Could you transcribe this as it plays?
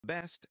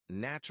Best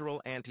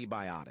natural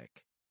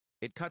antibiotic.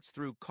 It cuts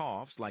through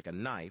coughs like a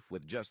knife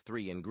with just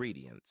 3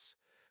 ingredients.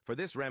 For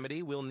this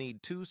remedy, we'll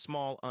need 2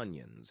 small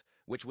onions,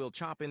 which we'll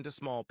chop into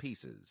small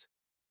pieces.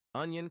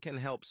 Onion can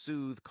help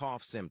soothe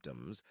cough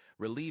symptoms,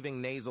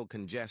 relieving nasal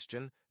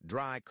congestion,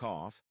 dry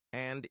cough,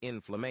 and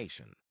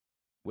inflammation.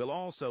 We'll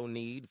also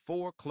need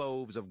 4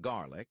 cloves of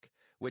garlic,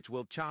 which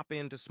we'll chop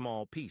into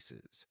small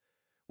pieces.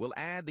 We'll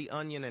add the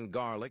onion and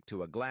garlic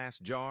to a glass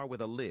jar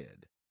with a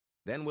lid.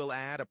 Then we'll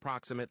add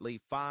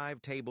approximately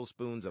 5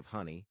 tablespoons of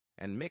honey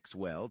and mix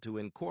well to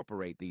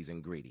incorporate these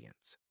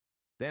ingredients.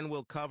 Then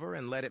we'll cover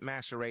and let it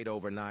macerate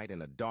overnight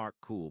in a dark,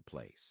 cool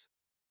place.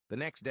 The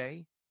next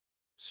day,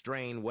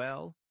 strain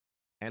well,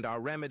 and our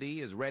remedy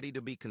is ready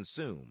to be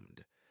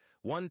consumed.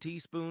 1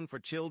 teaspoon for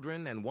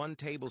children and 1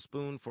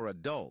 tablespoon for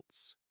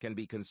adults can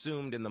be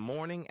consumed in the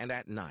morning and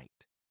at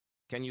night.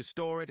 Can you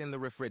store it in the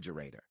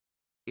refrigerator?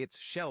 Its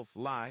shelf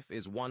life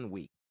is 1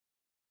 week.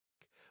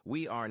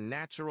 We are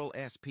Natural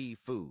SP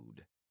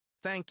Food.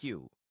 Thank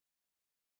you.